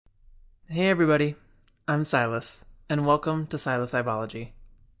Hey everybody, I'm Silas, and welcome to Psilocybology.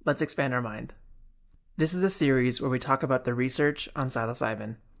 Let's expand our mind. This is a series where we talk about the research on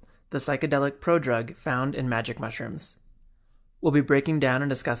psilocybin, the psychedelic prodrug found in magic mushrooms. We'll be breaking down and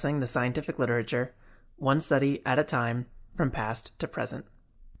discussing the scientific literature, one study at a time, from past to present.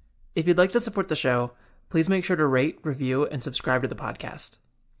 If you'd like to support the show, please make sure to rate, review, and subscribe to the podcast.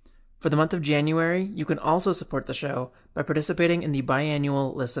 For the month of January, you can also support the show by participating in the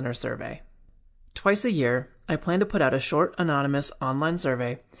biannual listener survey. Twice a year, I plan to put out a short, anonymous online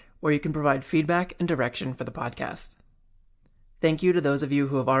survey where you can provide feedback and direction for the podcast. Thank you to those of you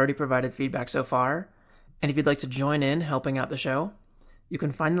who have already provided feedback so far, and if you'd like to join in helping out the show, you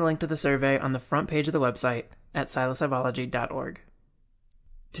can find the link to the survey on the front page of the website at psilocybology.org.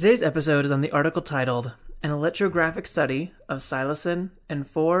 Today's episode is on the article titled An Electrographic Study of Psilocin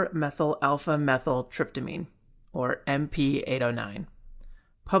and 4-methyl-alpha-methyltryptamine, or MP-809,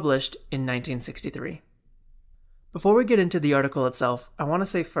 published in 1963. Before we get into the article itself, I want to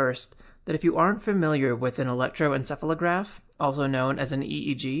say first that if you aren't familiar with an electroencephalograph, also known as an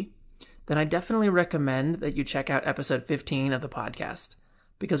EEG, then I definitely recommend that you check out episode 15 of the podcast,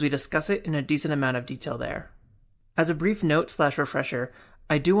 because we discuss it in a decent amount of detail there. As a brief note/refresher,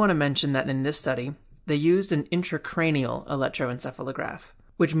 I do want to mention that in this study, they used an intracranial electroencephalograph,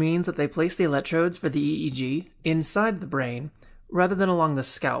 which means that they placed the electrodes for the EEG inside the brain rather than along the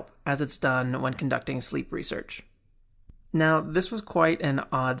scalp, as it's done when conducting sleep research. Now, this was quite an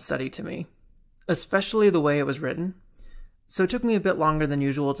odd study to me, especially the way it was written, so it took me a bit longer than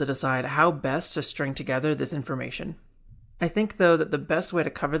usual to decide how best to string together this information. I think, though, that the best way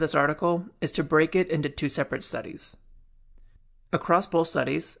to cover this article is to break it into two separate studies. Across both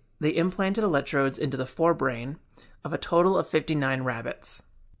studies, they implanted electrodes into the forebrain of a total of 59 rabbits,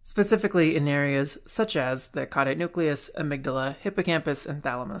 specifically in areas such as the caudate nucleus, amygdala, hippocampus, and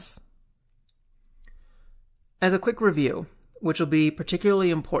thalamus. As a quick review, which will be particularly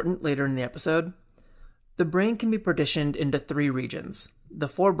important later in the episode, the brain can be partitioned into three regions: the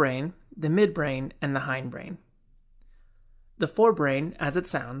forebrain, the midbrain, and the hindbrain. The forebrain, as it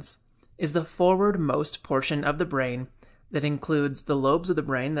sounds, is the forwardmost portion of the brain that includes the lobes of the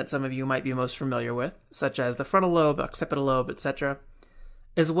brain that some of you might be most familiar with, such as the frontal lobe, occipital lobe, etc.,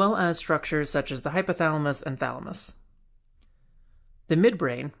 as well as structures such as the hypothalamus and thalamus. The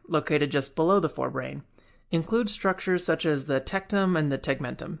midbrain, located just below the forebrain, includes structures such as the tectum and the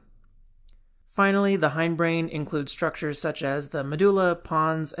tegmentum. Finally, the hindbrain includes structures such as the medulla,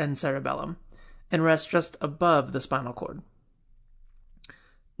 pons, and cerebellum, and rests just above the spinal cord.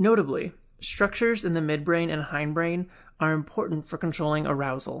 Notably, structures in the midbrain and hindbrain are important for controlling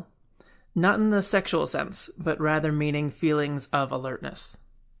arousal, not in the sexual sense, but rather meaning feelings of alertness.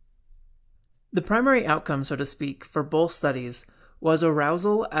 The primary outcome, so to speak, for both studies was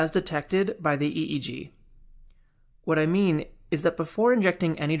arousal as detected by the EEG. What I mean is that before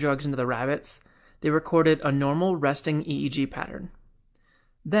injecting any drugs into the rabbits, they recorded a normal resting EEG pattern.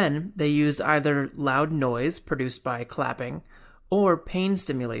 Then they used either loud noise produced by clapping or pain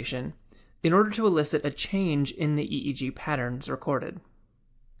stimulation in order to elicit a change in the EEG patterns recorded.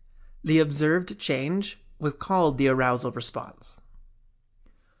 The observed change was called the arousal response.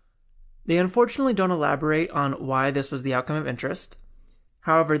 They unfortunately don't elaborate on why this was the outcome of interest.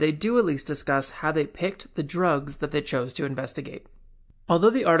 However, they do at least discuss how they picked the drugs that they chose to investigate. Although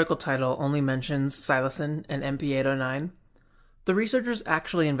the article title only mentions psilocin and MP-809, the researchers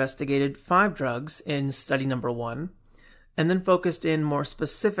actually investigated 5 drugs in study number 1, and then focused in more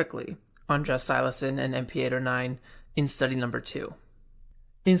specifically on just psilocin and MP-809 in study number 2.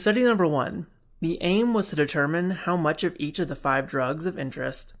 In study number 1, the aim was to determine how much of each of the 5 drugs of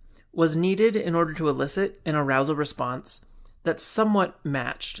interest was needed in order to elicit an arousal response that somewhat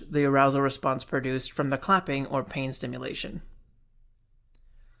matched the arousal response produced from the clapping or pain stimulation.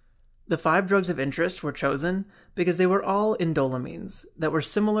 The 5 drugs of interest were chosen because they were all indolamines that were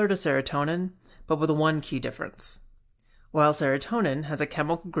similar to serotonin, but with one key difference. While serotonin has a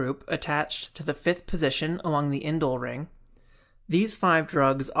chemical group attached to the 5th position along the indole ring, these 5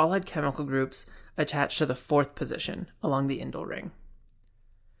 drugs all had chemical groups attached to the 4th position along the indole ring.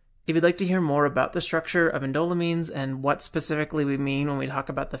 If you'd like to hear more about the structure of indolamines and what specifically we mean when we talk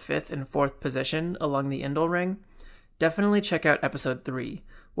about the 5th and 4th position along the indole ring, definitely check out episode 3,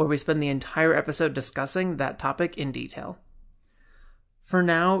 where we spend the entire episode discussing that topic in detail. For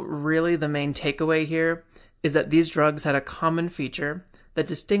now, really the main takeaway here is that these drugs had a common feature that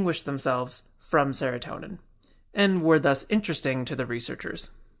distinguished themselves from serotonin, and were thus interesting to the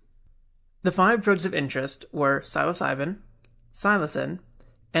researchers. The 5 drugs of interest were psilocybin, psilocin,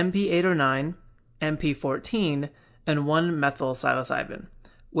 MP-809, MP-14, and 1-methyl-psilocybin,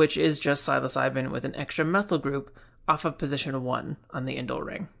 which is just psilocybin with an extra methyl group off of position 1 on the indole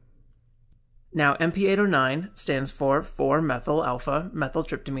ring. Now, MP-809 stands for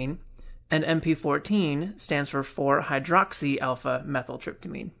 4-methyl-alpha-methyltryptamine, and MP-14 stands for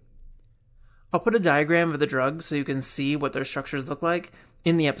 4-hydroxy-alpha-methyltryptamine. I'll put a diagram of the drugs so you can see what their structures look like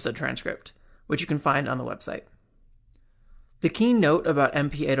in the episode transcript, which you can find on the website. The key note about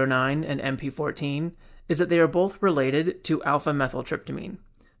MP-809 and MP-14 is that they are both related to alpha-methyltryptamine,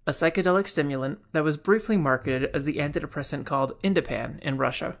 a psychedelic stimulant that was briefly marketed as the antidepressant called Indopan in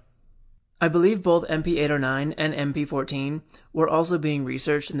Russia. I believe both MP-809 and MP-14 were also being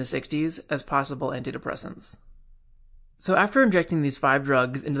researched in the 60s as possible antidepressants. So after injecting these 5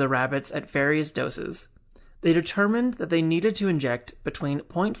 drugs into the rabbits at various doses, they determined that they needed to inject between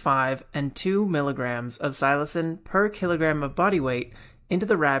 0.5 and 2 milligrams of psilocin per kilogram of body weight into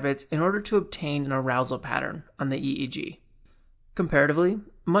the rabbits in order to obtain an arousal pattern on the EEG. Comparatively,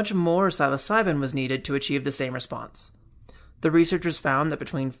 much more psilocybin was needed to achieve the same response. The researchers found that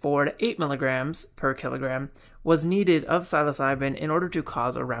between 4 to 8 milligrams per kilogram was needed of psilocybin in order to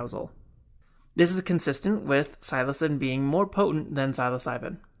cause arousal. This is consistent with psilocin being more potent than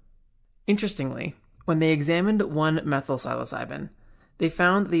psilocybin. Interestingly, when they examined 1-methylpsilocybin, they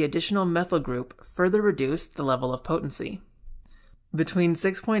found that the additional methyl group further reduced the level of potency. Between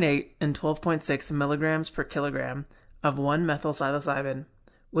 6.8 and 12.6 milligrams per kilogram of 1-methylpsilocybin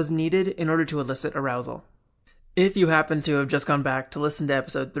was needed in order to elicit arousal. If you happen to have just gone back to listen to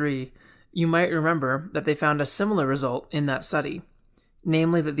episode 3, you might remember that they found a similar result in that study,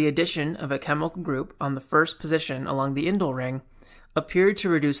 namely that the addition of a chemical group on the first position along the indole ring appeared to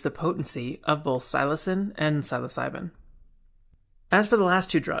reduce the potency of both psilocin and psilocybin. As for the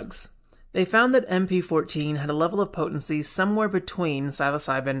last 2 drugs, they found that MP-14 had a level of potency somewhere between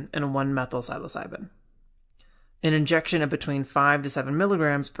psilocybin and 1-methylpsilocybin. An injection of between 5 to 7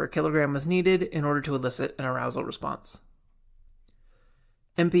 milligrams per kilogram was needed in order to elicit an arousal response.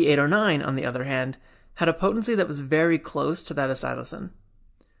 MP-809, on the other hand, had a potency that was very close to that of psilocin.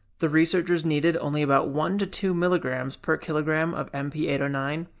 The researchers needed only about 1 to 2 milligrams per kilogram of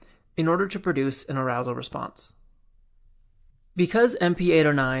MP-809 in order to produce an arousal response. Because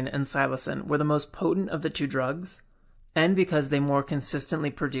MP-809 and psilocin were the most potent of the 2 drugs, and because they more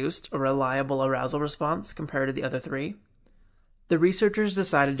consistently produced a reliable arousal response compared to the other 3, the researchers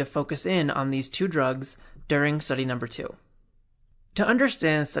decided to focus in on these 2 drugs during study number 2. To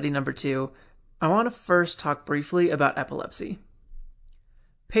understand study number 2, I want to first talk briefly about epilepsy.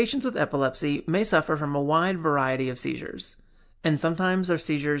 Patients with epilepsy may suffer from a wide variety of seizures, and sometimes their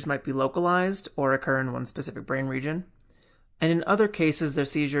seizures might be localized or occur in one specific brain region, and in other cases their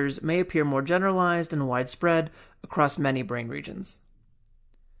seizures may appear more generalized and widespread across many brain regions.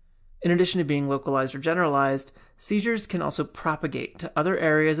 In addition to being localized or generalized, seizures can also propagate to other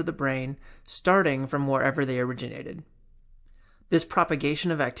areas of the brain, starting from wherever they originated. This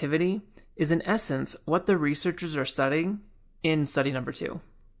propagation of activity is in essence what the researchers are studying in study number 2.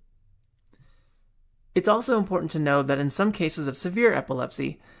 It's also important to know that in some cases of severe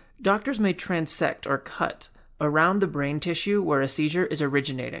epilepsy, doctors may transect or cut around the brain tissue where a seizure is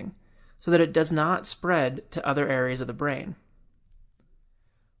originating, so that it does not spread to other areas of the brain.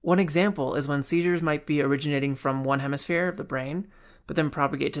 One example is when seizures might be originating from one hemisphere of the brain, but then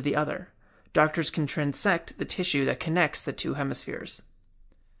propagate to the other. Doctors can transect the tissue that connects the 2 hemispheres.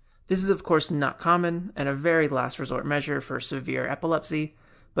 This is of course not common and a very last resort measure for severe epilepsy,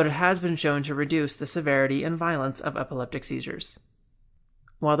 but it has been shown to reduce the severity and violence of epileptic seizures.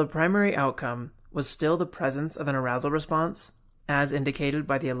 While the primary outcome was still the presence of an arousal response, as indicated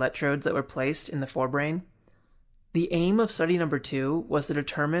by the electrodes that were placed in the forebrain, the aim of study number 2 was to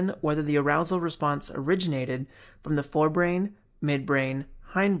determine whether the arousal response originated from the forebrain, midbrain,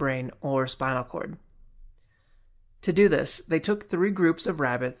 hindbrain, or spinal cord. To do this, they took 3 groups of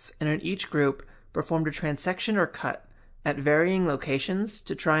rabbits and in each group performed a transection or cut at varying locations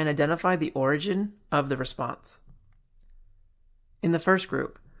to try and identify the origin of the response. In the first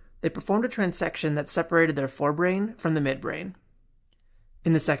group, they performed a transection that separated their forebrain from the midbrain.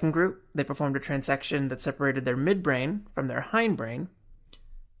 In the second group, they performed a transection that separated their midbrain from their hindbrain.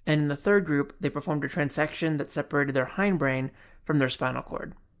 And in the third group, they performed a transection that separated their hindbrain from their spinal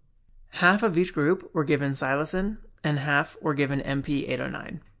cord. Half of each group were given psilocin, and half were given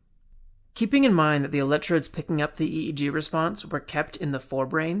MP-809. Keeping in mind that the electrodes picking up the EEG response were kept in the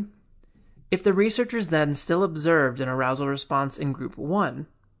forebrain, if the researchers then still observed an arousal response in group 1,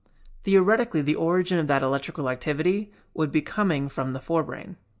 theoretically the origin of that electrical activity would be coming from the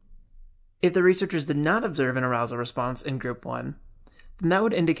forebrain. If the researchers did not observe an arousal response in group 1, then that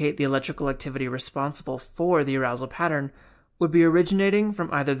would indicate the electrical activity responsible for the arousal pattern would be originating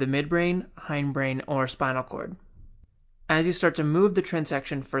from either the midbrain, hindbrain, or spinal cord. As you start to move the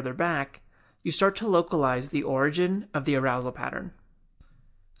transection further back, you start to localize the origin of the arousal pattern.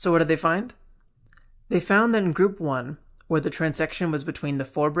 So what did they find? They found that in group 1, where the transection was between the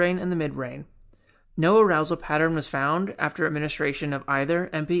forebrain and the midbrain, no arousal pattern was found after administration of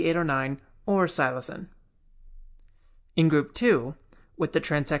either MP-809 or Psilocin. In group 2, with the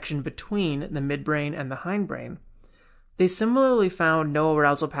transection between the midbrain and the hindbrain, they similarly found no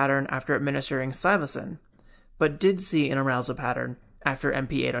arousal pattern after administering Psilocin, but did see an arousal pattern after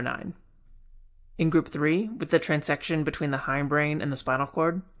MP-809. In group 3, with the transection between the hindbrain and the spinal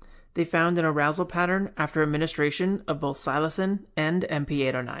cord, they found an arousal pattern after administration of both Psilocin and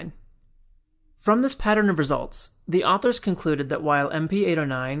MP-809. From this pattern of results, the authors concluded that while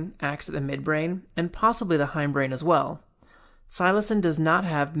MP-809 acts at the midbrain and possibly the hindbrain as well, Psilocin does not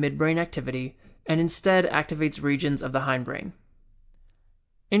have midbrain activity and instead activates regions of the hindbrain.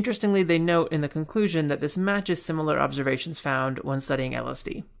 Interestingly, they note in the conclusion that this matches similar observations found when studying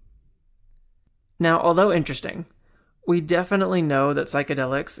LSD. Now, although interesting, we definitely know that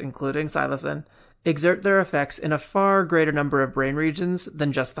psychedelics, including Psilocin, exert their effects in a far greater number of brain regions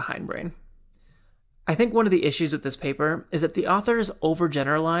than just the hindbrain. I think one of the issues with this paper is that the authors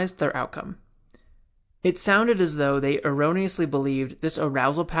overgeneralized their outcome. It sounded as though they erroneously believed this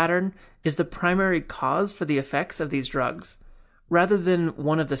arousal pattern is the primary cause for the effects of these drugs, rather than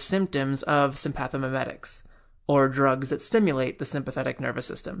one of the symptoms of sympathomimetics, or drugs that stimulate the sympathetic nervous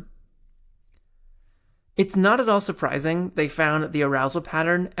system. It's not at all surprising they found that the arousal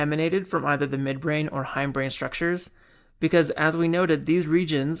pattern emanated from either the midbrain or hindbrain structures, because as we noted, these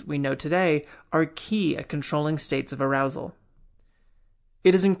regions we know today are key at controlling states of arousal.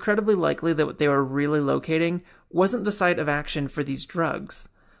 It is incredibly likely that what they were really locating wasn't the site of action for these drugs,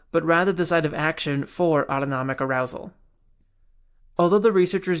 but rather the site of action for autonomic arousal. Although the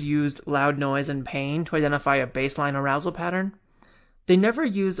researchers used loud noise and pain to identify a baseline arousal pattern, they never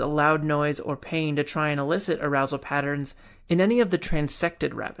used a loud noise or pain to try and elicit arousal patterns in any of the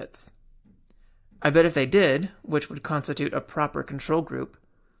transected rabbits. I bet if they did, which would constitute a proper control group,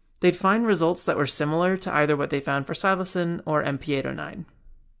 they'd find results that were similar to either what they found for Psilocin or MP-809.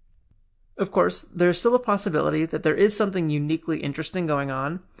 Of course, there's still a possibility that there is something uniquely interesting going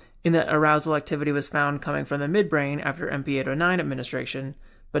on, in that arousal activity was found coming from the midbrain after MP-809 administration,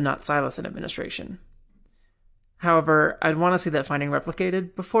 but not Psilocin administration. However, I'd want to see that finding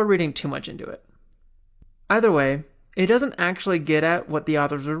replicated before reading too much into it. Either way, it doesn't actually get at what the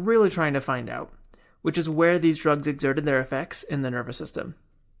authors were really trying to find out, which is where these drugs exerted their effects in the nervous system.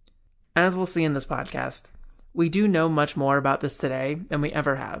 As we'll see in this podcast, we do know much more about this today than we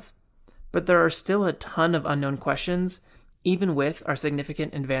ever have, but there are still a ton of unknown questions, even with our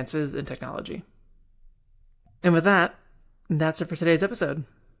significant advances in technology. And with that, that's it for today's episode.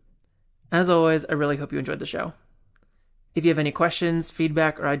 As always, I really hope you enjoyed the show. If you have any questions,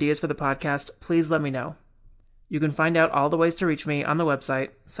 feedback, or ideas for the podcast, please let me know. You can find out all the ways to reach me on the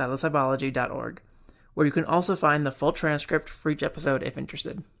website, psilocybology.org, where you can also find the full transcript for each episode if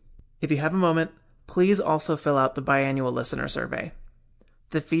interested. If you have a moment, please also fill out the biannual listener survey.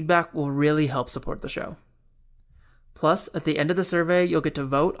 The feedback will really help support the show. Plus, at the end of the survey, you'll get to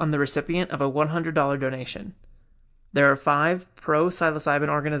vote on the recipient of a $100 donation. There are 5 pro-psilocybin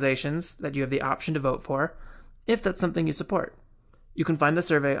organizations that you have the option to vote for, if that's something you support. You can find the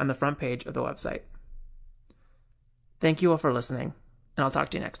survey on the front page of the website. Thank you all for listening, and I'll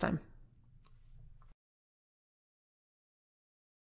talk to you next time.